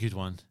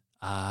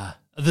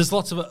 There's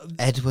lots of...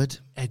 Edward.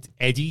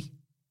 Eddie.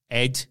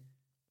 Ed.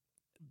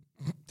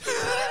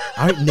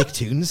 All right,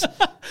 Nicktoons.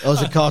 That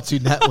was a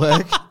Cartoon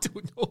Network. I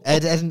don't know.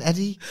 Ed and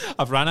Eddie.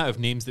 I've ran out of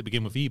names that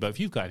begin with E, but if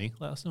you've got any,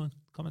 let us know in the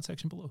comment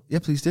section below. Yeah,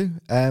 please do.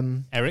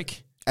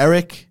 Eric.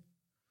 Eki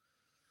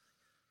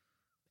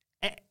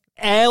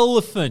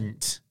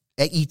Elephant.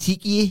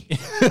 Tiki.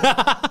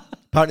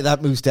 Apparently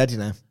that move's dead,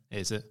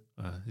 Is it?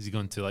 Is he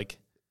going to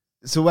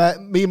So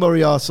me and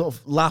Murray are sort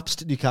of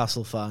lapsed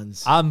Newcastle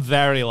fans. I'm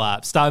very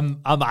lapsed.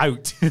 I'm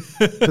out.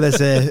 But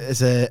there's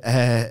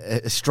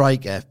a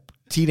striker,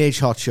 teenage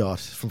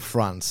hotshot from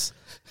France,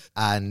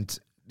 and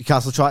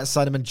Newcastle tried to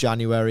sign him in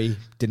January,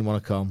 didn't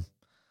want to come.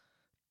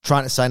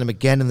 Trying to sign him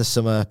again in the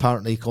summer,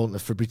 apparently calling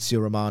it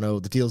Fabrizio Romano.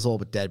 The deal's all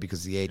but dead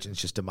because the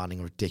agent's just demanding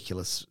a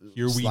ridiculous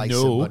slice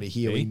of money.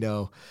 Here we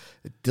know.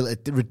 A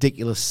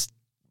ridiculous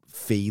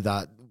fee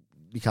that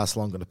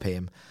Newcastle aren't going to pay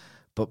him.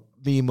 But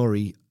me and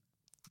Murray,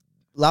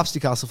 lapsed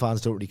Newcastle fans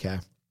don't really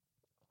care,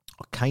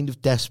 are kind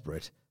of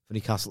desperate for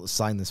Newcastle to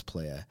sign this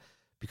player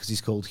because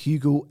he's called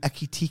Hugo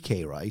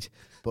Ekitike, right?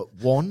 But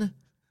one...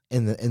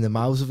 In the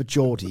mouths of a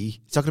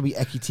Geordie, it's not going to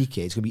be Ekitike,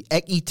 it's going to be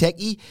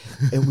Ekiteki,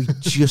 and we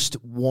just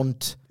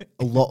want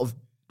a lot of...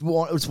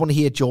 I just want to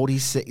hear Geordie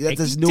say...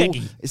 There's no...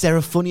 Is there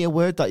a funnier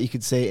word that you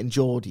could say in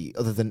Geordie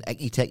other than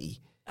Ekiteki?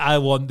 I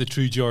want the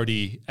true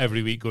Geordie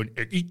every week going,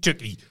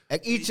 Ekiteki.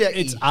 Ekiteki.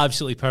 It's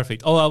absolutely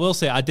perfect. Oh, I will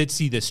say, I did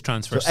see this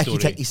transfer story.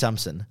 Ekiteki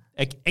Samson.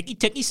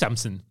 Ekiteki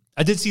Samson.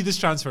 I did see this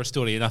transfer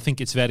story, and I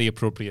think it's very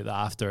appropriate that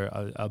after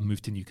a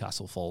move to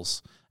Newcastle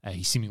Falls,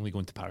 he's seemingly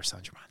going to Paris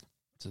Saint-Germain.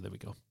 So there we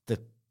go. The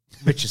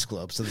richest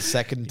club, so the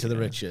second to the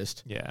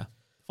richest. Yeah.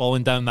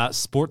 Falling down that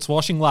sports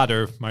washing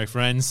ladder, my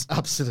friends.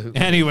 Absolutely.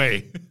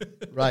 Anyway.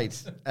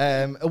 Right.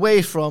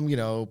 Away from,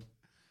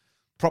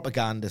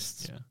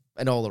 propagandists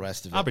and all the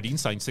rest of it. Aberdeen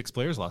signed 6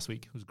 players last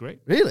week. It was great.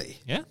 Really?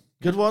 Yeah.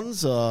 Good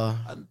ones, or...?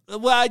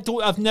 Well,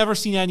 I've never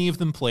seen any of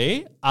them play.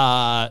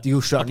 Do you go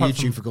straight on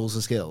YouTube for goals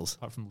and skills?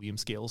 Apart from Liam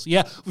Scales.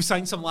 Yeah, we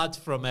signed some lads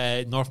from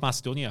North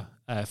Macedonia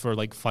for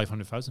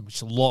 500,000, which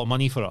is a lot of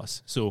money for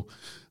us. So,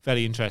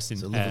 very interesting.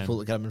 So Liverpool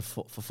to get him in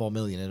for 4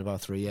 million in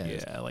about 3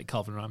 years. Yeah, like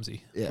Calvin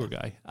Ramsey. Yeah. Poor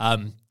guy.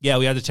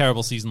 We had a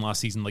terrible season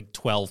last season.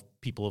 12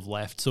 people have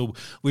left. So,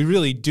 we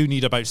really do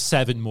need about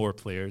 7 more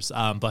players.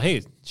 But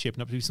hey,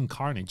 shaping up to be some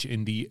carnage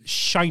in the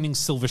shining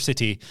Silver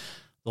City.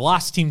 The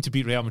last team to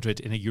beat Real Madrid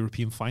in a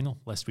European final,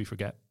 lest we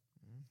forget.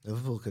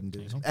 Liverpool couldn't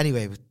do it.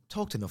 Anyway, we've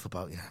talked enough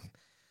about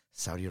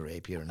Saudi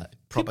Arabia and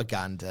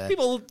propaganda.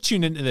 People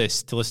tune into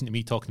this to listen to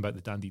me talking about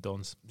the Dandy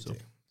Dons. So.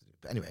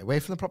 But anyway, away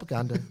from the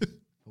propaganda,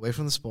 away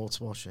from the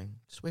sports washing,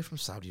 just away from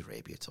Saudi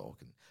Arabia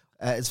talking.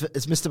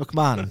 Is Mr.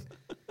 McMahon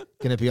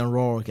going to be on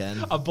Raw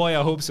again? Oh boy,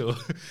 I hope so.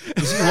 He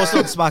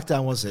wasn't on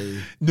SmackDown, was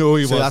he? No,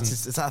 he So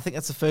wasn't. I think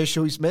that's the first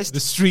show he's missed. The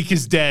streak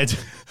is dead.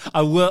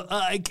 I will.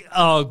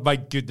 Oh my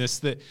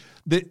goodness!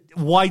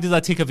 Why did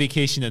I take a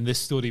vacation and this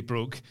story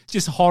broke?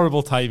 Just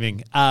horrible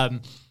timing.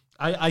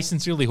 I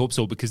sincerely hope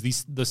so, because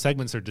the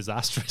segments are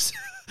disastrous.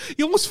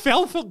 You almost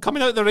fell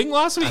coming out of the ring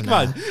last week,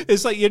 man.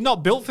 It's like, you're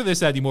not built for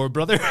this anymore,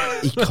 brother.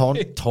 He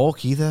can't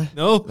talk either.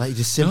 No. Like, he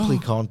just simply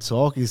can't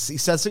talk. He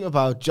said something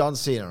about John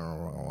Cena.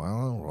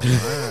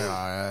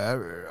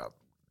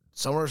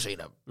 Summer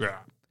Cena.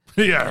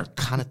 Yeah.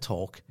 Cannot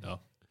talk. No.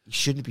 He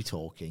shouldn't be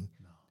talking.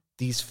 No.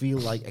 These feel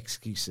like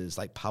excuses,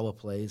 like power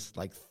plays,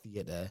 like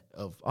theatre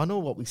of, I know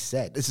what we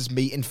said. This is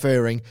me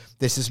inferring.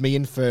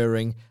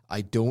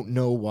 I don't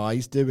know why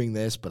he's doing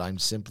this, but I'm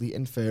simply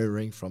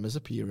inferring from his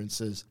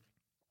appearances.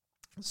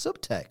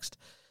 Subtext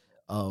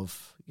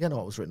of,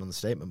 what was written on the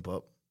statement,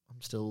 but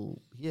I'm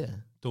still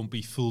here. Don't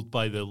be fooled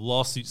by the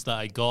lawsuits that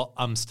I got.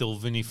 I'm still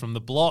Vinny from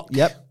the block.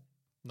 Yep.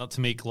 Not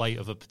to make light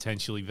of a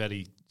potentially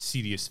very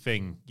serious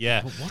thing.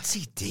 Yeah. But what's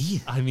he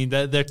doing? I mean,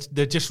 they're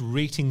just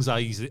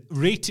ratingsizing.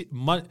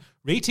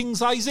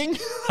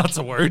 That's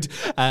a word.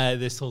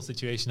 This whole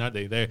situation, aren't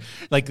they? They're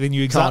like, they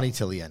knew exactly. Carney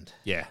till the end.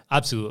 Yeah,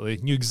 absolutely.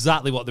 Knew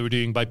exactly what they were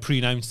doing by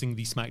pre-announcing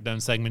the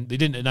SmackDown segment. They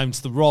didn't announce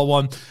the Raw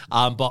one,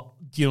 but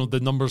the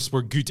numbers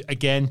were good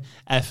again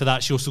for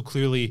that show. So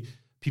clearly,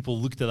 people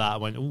looked at that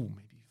and went, "Oh,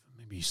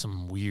 maybe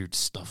some weird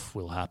stuff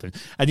will happen."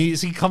 And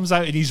he comes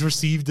out and he's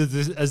received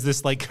as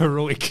this like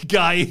heroic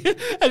guy,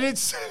 and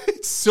it's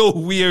so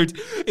weird.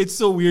 It's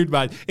so weird,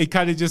 man. It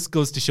kind of just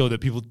goes to show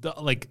that people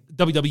like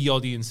WWE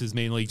audiences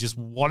mainly just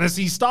want to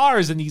see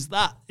stars, and he's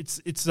that.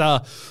 It's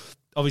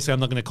obviously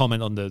I'm not going to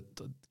comment on the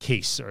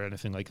case or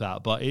anything like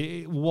that, but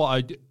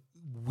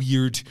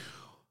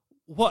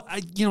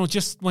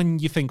just when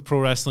you think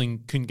pro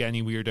wrestling couldn't get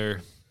any weirder,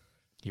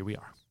 here we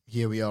are.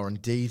 Here we are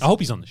indeed. I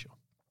hope he's on the show.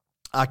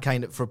 I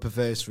kind of, for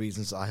perverse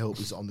reasons, I hope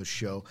he's on the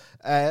show.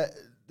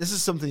 This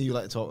is something you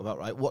like to talk about,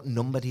 right? What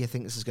number do you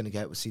think this is going to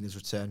get with Cena's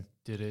return?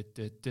 I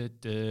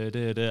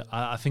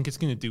think it's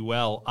going to do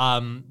well.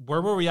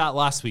 Where were we at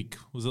last week?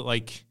 Was it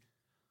like,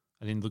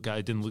 I didn't look.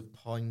 I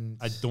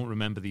don't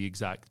remember the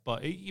exact,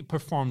 but it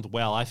performed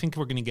well. I think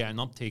we're going to get an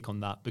uptake on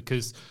that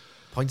because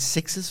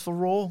 0.6s for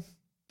Raw.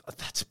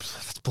 That's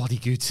bloody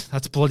good.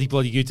 That's bloody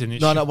good. And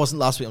no, it wasn't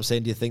last week. I'm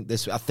saying, do you think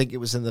this? I think it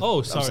was in the.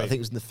 Oh, sorry. I think it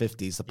was in the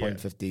 50s, the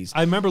 0.50s.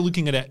 I remember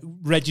looking at it,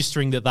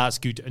 registering that's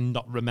good, and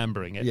not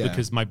remembering it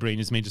because my brain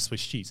is made of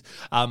Swiss cheese.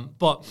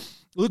 But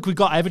look, we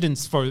got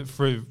evidence for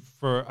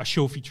a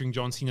show featuring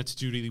John Cena to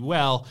do really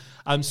well.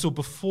 So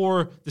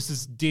before, this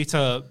is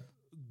data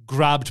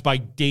grabbed by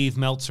Dave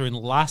Meltzer in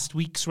last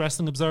week's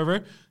Wrestling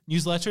Observer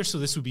newsletter. So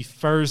this would be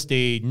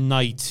Thursday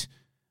night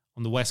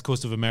on the west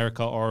coast of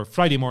America, or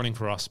Friday morning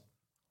for us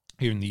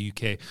here in the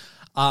UK.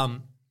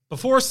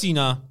 Before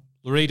Cena,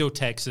 Laredo,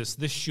 Texas,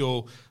 this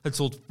show had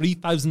sold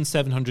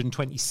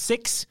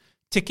 3,726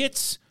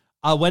 tickets.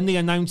 When they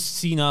announced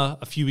Cena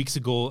a few weeks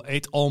ago,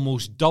 it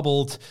almost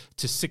doubled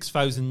to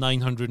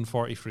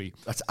 6,943.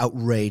 That's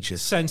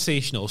outrageous.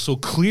 Sensational. So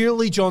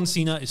clearly John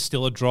Cena is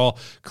still a draw.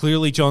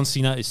 Clearly John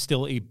Cena is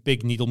still a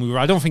big needle mover.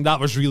 I don't think that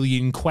was really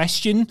in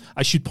question,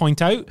 I should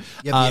point out.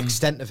 Yeah, the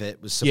extent of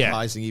it was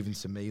surprising even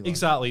to me.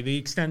 Exactly. The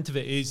extent of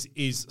it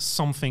is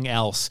something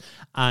else.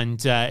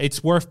 And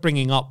it's worth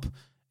bringing up.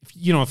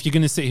 If you're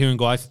going to sit here and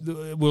go,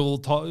 we'll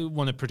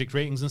want to predict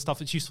ratings and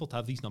stuff, it's useful to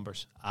have these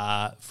numbers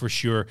for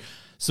sure.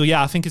 So,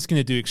 yeah, I think it's going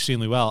to do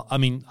extremely well. I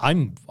mean,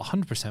 I'm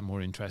 100%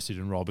 more interested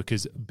in Raw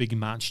because Big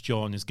Match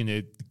John is going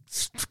to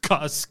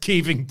cut a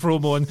scathing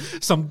promo on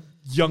some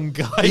young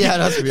guy. Yeah,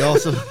 that's going to be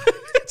awesome.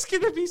 It's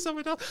going to be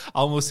someone else. I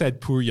almost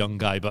said poor young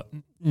guy, but...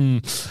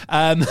 Yeah.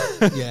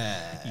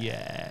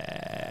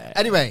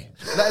 Anyway,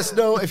 let us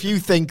know if you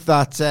think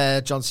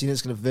that John Cena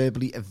is going to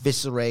verbally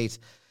eviscerate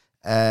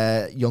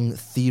young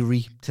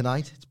Theory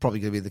tonight. It's probably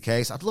going to be the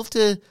case. I'd love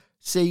to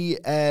see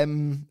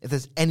if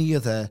there's any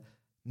other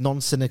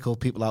non-cynical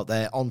people out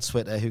there on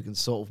Twitter who can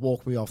sort of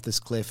walk me off this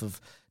cliff of,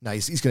 no,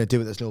 he's going to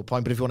do it, there's no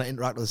point. But if you want to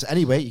interact with us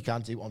anyway, you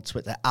can do on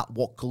Twitter at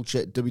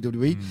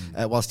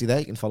WhatCultureWWE. Whilst you're there,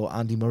 you can follow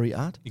Andy Murray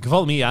at. You can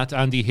follow me at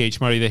Andy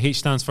H. Murray. The H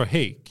stands for,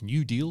 hey, can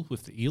you deal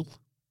with the eel?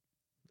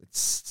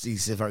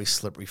 He's a very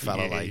slippery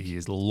fella. Yeah, he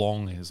is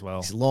long as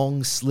well. He's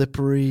long,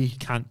 slippery. You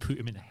can't put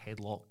him in a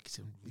headlock.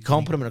 You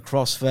can't put him in a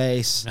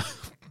crossface.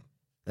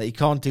 You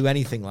can't do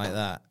anything like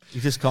that. You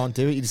just can't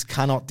do it. You just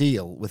cannot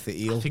deal with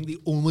the eel. I think the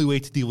only way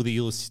to deal with the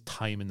eel is to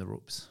tie him in the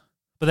ropes.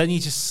 But then you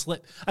just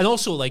slip. And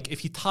also,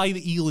 if you tie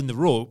the eel in the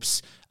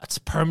ropes, that's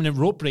a permanent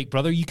rope break,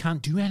 brother. You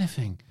can't do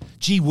anything.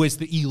 Gee whiz,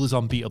 the eel is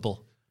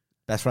unbeatable.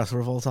 Best wrestler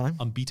of all time?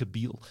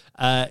 Unbeatable.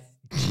 Right,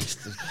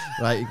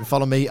 you can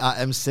follow me at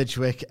M.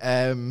 Sidgwick.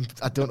 I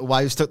don't know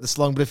why you've stuck this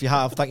long, but if you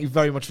have, thank you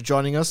very much for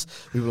joining us.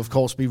 We will, of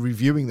course, be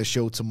reviewing the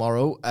show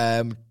tomorrow.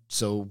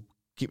 So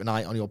keep an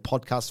eye on your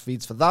podcast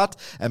feeds for that.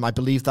 I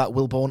believe that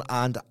Wilborn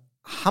and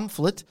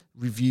Hamflet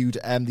reviewed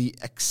the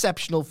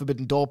exceptional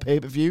Forbidden Door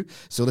pay-per-view.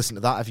 So listen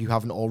to that if you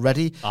haven't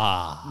already.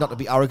 Not to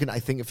be arrogant, I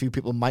think a few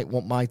people might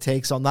want my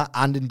takes on that,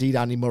 and indeed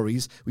Andy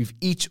Murray's. We've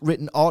each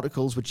written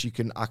articles which you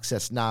can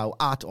access now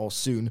at or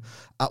soon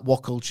at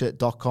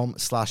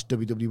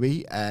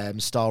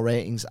whatculture.com/WWE. Star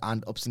ratings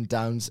and ups and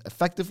downs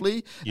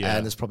effectively. Yeah.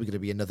 And there's probably going to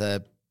be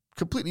another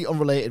completely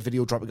unrelated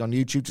video dropping on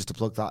YouTube, just to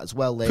plug that as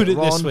well later Put it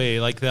on. this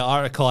way, like the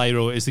article I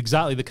wrote is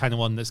exactly the kind of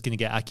one that's going to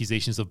get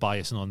accusations of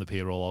bias and on the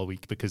payroll all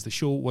week, because the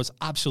show was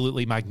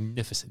absolutely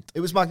magnificent. It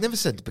was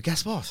magnificent, but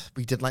guess what?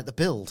 We didn't like the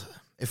build.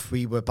 If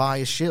we were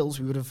biased shills,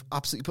 we would have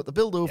absolutely put the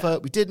build over. Yeah.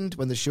 We didn't.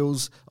 When the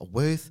shows are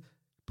worth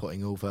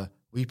putting over,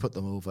 we put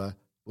them over.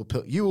 We'll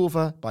put you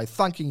over by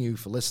thanking you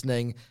for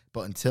listening.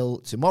 But until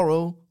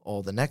tomorrow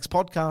or the next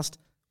podcast,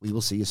 we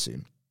will see you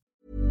soon.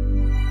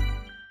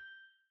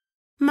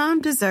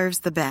 Mom deserves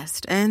the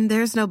best, and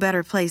there's no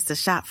better place to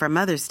shop for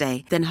Mother's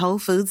Day than Whole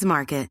Foods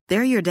Market.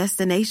 They're your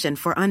destination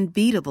for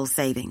unbeatable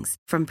savings,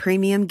 from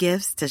premium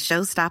gifts to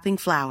show-stopping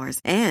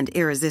flowers and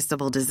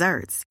irresistible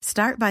desserts.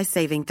 Start by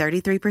saving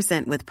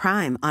 33% with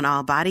Prime on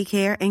all body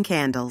care and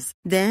candles.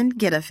 Then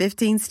get a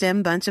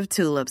 15-stem bunch of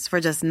tulips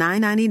for just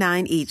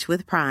 $9.99 each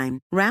with Prime.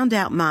 Round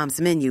out Mom's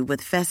menu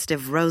with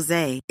festive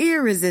rosé,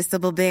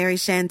 irresistible berry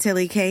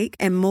chantilly cake,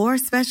 and more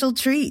special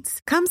treats.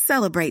 Come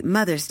celebrate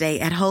Mother's Day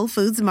at Whole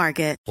Foods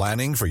Market.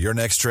 Planning for your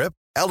next trip?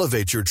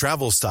 Elevate your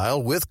travel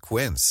style with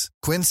Quince.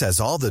 Quince has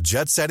all the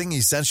jet-setting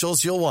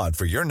essentials you'll want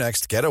for your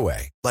next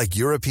getaway, like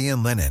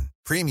European linen,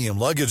 premium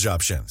luggage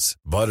options,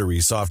 buttery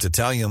soft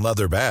Italian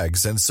leather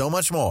bags, and so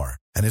much more.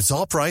 And it's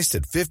all priced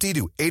at 50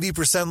 to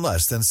 80%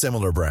 less than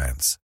similar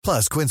brands.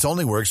 Plus, Quince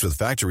only works with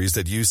factories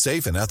that use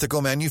safe and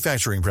ethical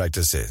manufacturing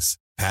practices.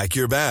 Pack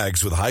your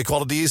bags with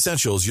high-quality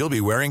essentials you'll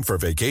be wearing for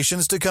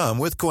vacations to come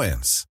with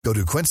Quince. Go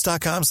to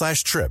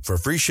quince.com/trip for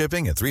free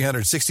shipping and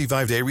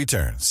 365-day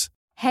returns.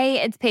 Hey,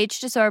 it's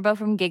Paige DeSorbo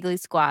from Giggly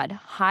Squad.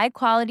 High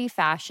quality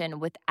fashion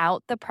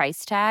without the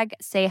price tag.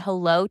 Say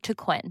hello to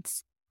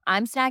Quince.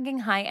 I'm snagging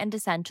high-end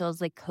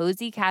essentials like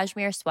cozy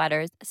cashmere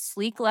sweaters,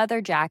 sleek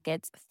leather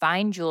jackets,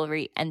 fine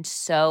jewelry, and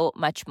so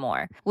much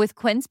more. With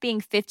Quince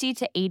being 50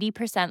 to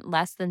 80%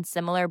 less than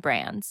similar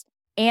brands.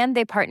 And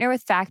they partner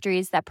with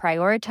factories that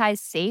prioritize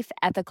safe,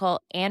 ethical,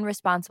 and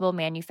responsible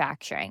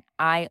manufacturing.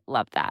 I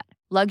love that.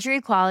 Luxury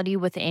quality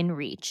within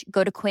reach.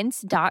 Go to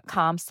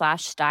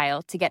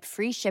quince.com/style to get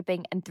free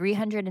shipping and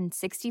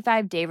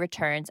 365-day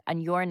returns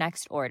on your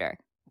next order.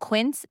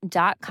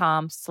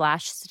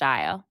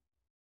 Quince.com/style.